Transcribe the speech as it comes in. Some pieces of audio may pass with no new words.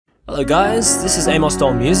Hello guys, this is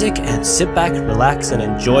Amosdoll Music, and sit back, relax and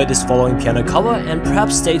enjoy this following piano cover, and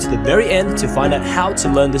perhaps stay to the very end to find out how to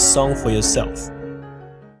learn this song for yourself.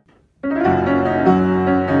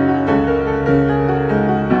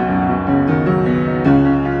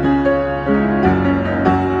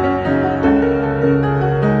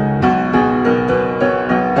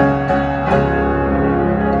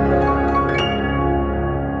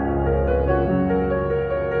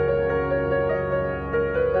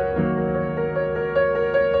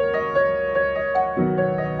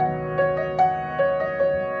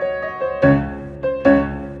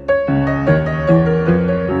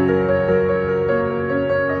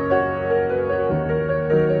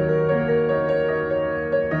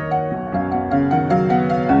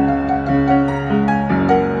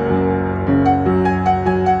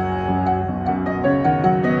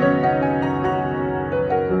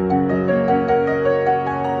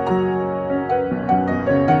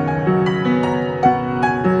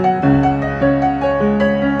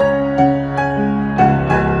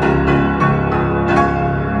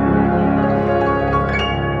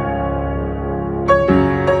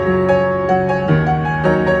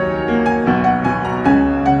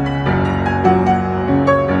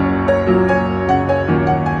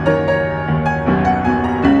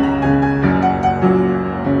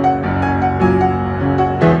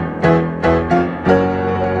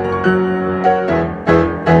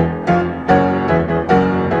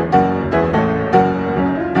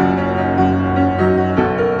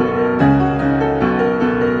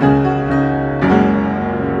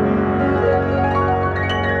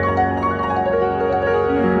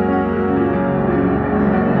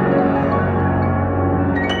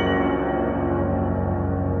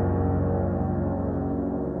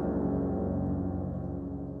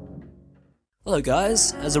 Hello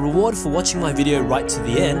guys, as a reward for watching my video right to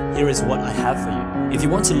the end, here is what I have for you. If you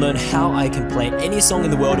want to learn how I can play any song in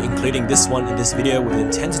the world, including this one in this video within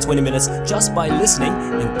 10 to 20 minutes just by listening,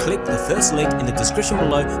 then click the first link in the description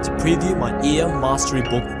below to preview my ear mastery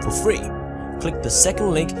book for free. Click the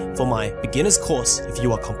second link for my beginner's course if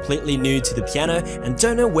you are completely new to the piano and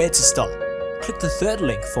don't know where to start. Click the third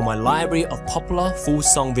link for my library of popular full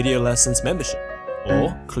song video lessons membership.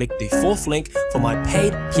 Or click the fourth link for my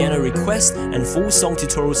paid piano request and full song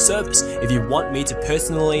tutorial service if you want me to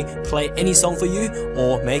personally play any song for you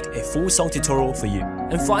or make a full song tutorial for you.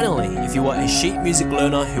 And finally, if you are a sheet music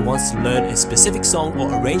learner who wants to learn a specific song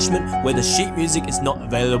or arrangement where the sheet music is not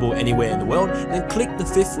available anywhere in the world, then click the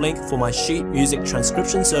fifth link for my sheet music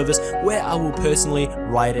transcription service where I will personally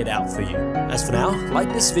write it out for you. As for now,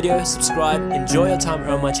 like this video, subscribe, enjoy your time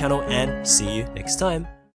around my channel, and see you next time.